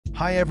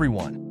Hi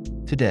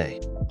everyone.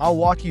 Today, I'll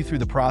walk you through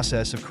the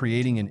process of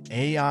creating an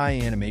AI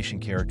animation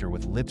character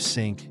with lip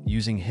sync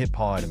using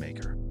HitPaw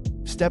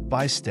Edimakor. Step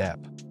by step.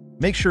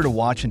 Make sure to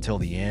watch until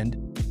the end,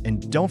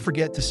 and don't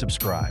forget to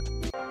subscribe.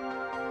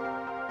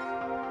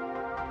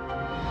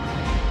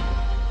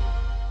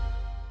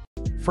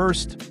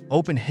 First,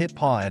 open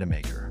HitPaw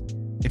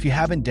Edimakor. If you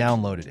haven't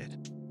downloaded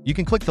it, you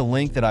can click the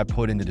link that I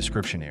put in the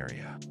description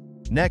area.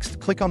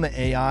 Next, click on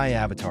the AI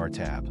Avatar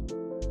tab.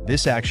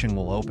 This action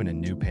will open a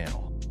new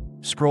panel.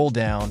 Scroll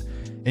down,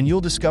 and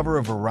you'll discover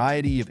a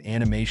variety of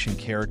animation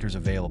characters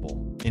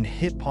available in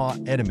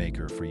HitPaw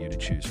Edimakor for you to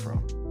choose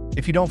from.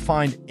 If you don't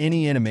find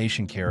any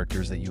animation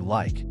characters that you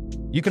like,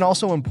 you can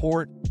also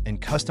import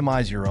and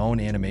customize your own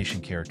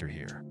animation character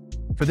here.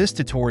 For this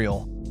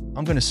tutorial,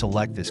 I'm going to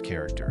select this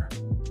character.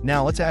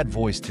 Now let's add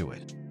voice to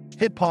it.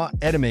 HitPaw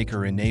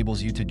Edimakor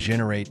enables you to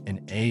generate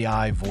an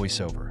AI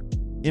voiceover,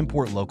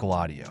 import local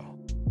audio,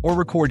 or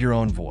record your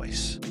own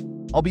voice.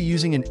 I'll be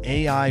using an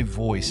AI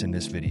voice in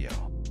this video.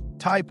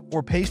 Type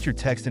or paste your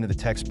text into the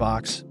text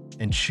box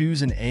and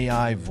choose an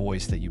AI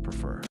voice that you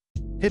prefer.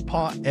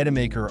 HitPaw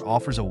Edimakor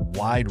offers a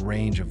wide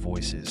range of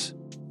voices,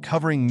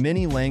 covering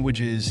many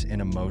languages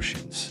and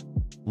emotions.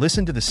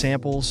 Listen to the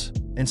samples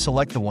and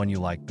select the one you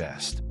like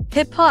best.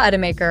 HitPaw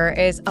Edimakor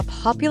is a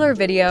popular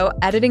video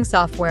editing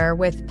software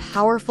with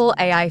powerful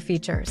AI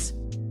features.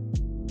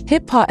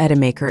 HitPaw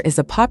Edimakor is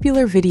a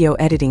popular video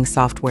editing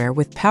software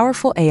with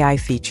powerful AI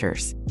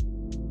features.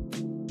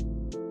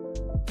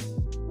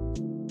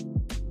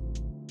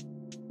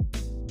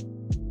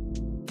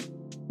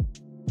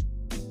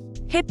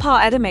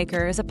 HitPaw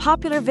Edimakor is a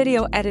popular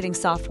video editing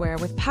software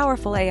with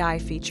powerful AI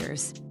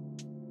features.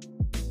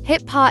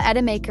 HitPaw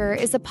Edimakor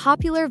is a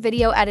popular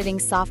video editing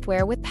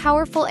software with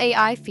powerful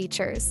AI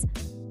features.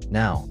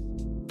 Now,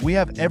 we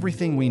have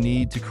everything we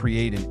need to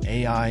create an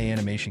AI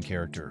animation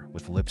character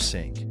with lip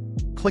sync.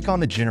 Click on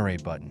the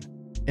Generate button,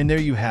 and there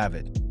you have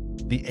it,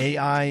 the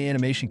AI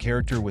animation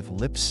character with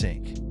lip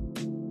sync.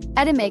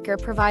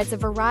 Edimakor provides a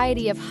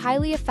variety of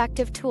highly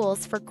effective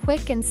tools for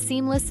quick and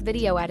seamless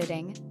video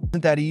editing.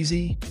 Isn't that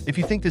easy? If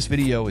you think this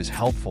video is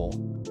helpful,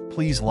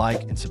 please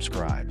like and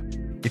subscribe.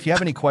 If you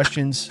have any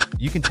questions,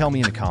 you can tell me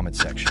in the comment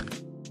section.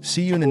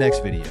 See you in the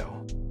next video.